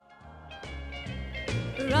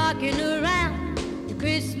rocking around the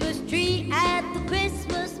Christmas tree at the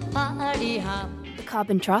Christmas party hop. The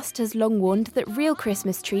Carbon Trust has long warned that real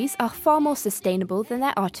Christmas trees are far more sustainable than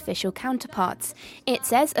their artificial counterparts. It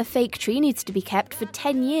says a fake tree needs to be kept for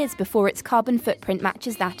 10 years before its carbon footprint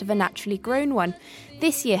matches that of a naturally grown one.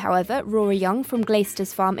 This year, however, Rory Young from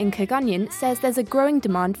Glaister's farm in Cogunnion says there's a growing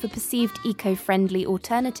demand for perceived eco-friendly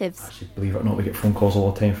alternatives. Actually, believe it or not, we get phone calls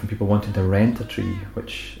all the time from people wanting to rent a tree,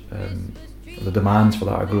 which the demands for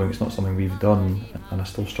that are growing. It's not something we've done, and I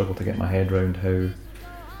still struggle to get my head around how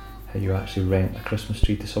you actually rent a Christmas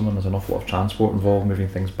tree to someone. There's an awful lot of transport involved, moving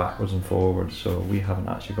things backwards and forwards, so we haven't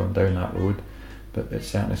actually gone down that road. But it's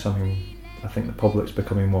certainly something I think the public's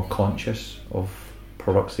becoming more conscious of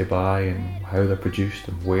products they buy and how they're produced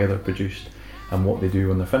and where they're produced and what they do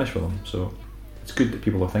when they're finished with them. So it's good that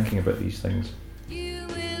people are thinking about these things. You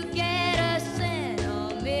will get a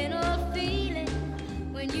sentimental feeling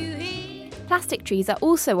when you hear. Plastic trees are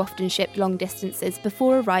also often shipped long distances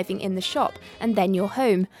before arriving in the shop and then your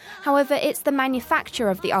home. However, it's the manufacture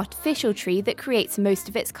of the artificial tree that creates most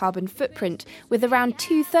of its carbon footprint, with around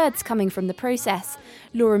 2/3 coming from the process.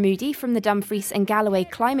 Laura Moody from the Dumfries and Galloway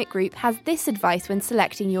Climate Group has this advice when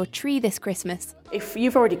selecting your tree this Christmas. If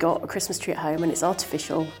you've already got a Christmas tree at home and it's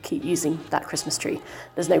artificial, keep using that Christmas tree.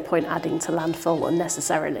 There's no point adding to landfill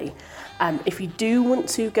unnecessarily. If you do want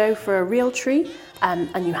to go for a real tree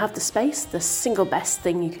and you have the space, the single best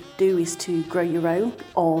thing you could do is to grow your own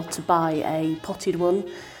or to buy a potted one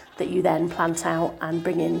that you then plant out and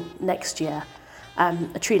bring in next year.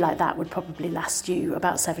 A tree like that would probably last you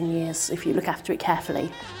about 7 years if you look after it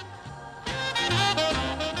carefully.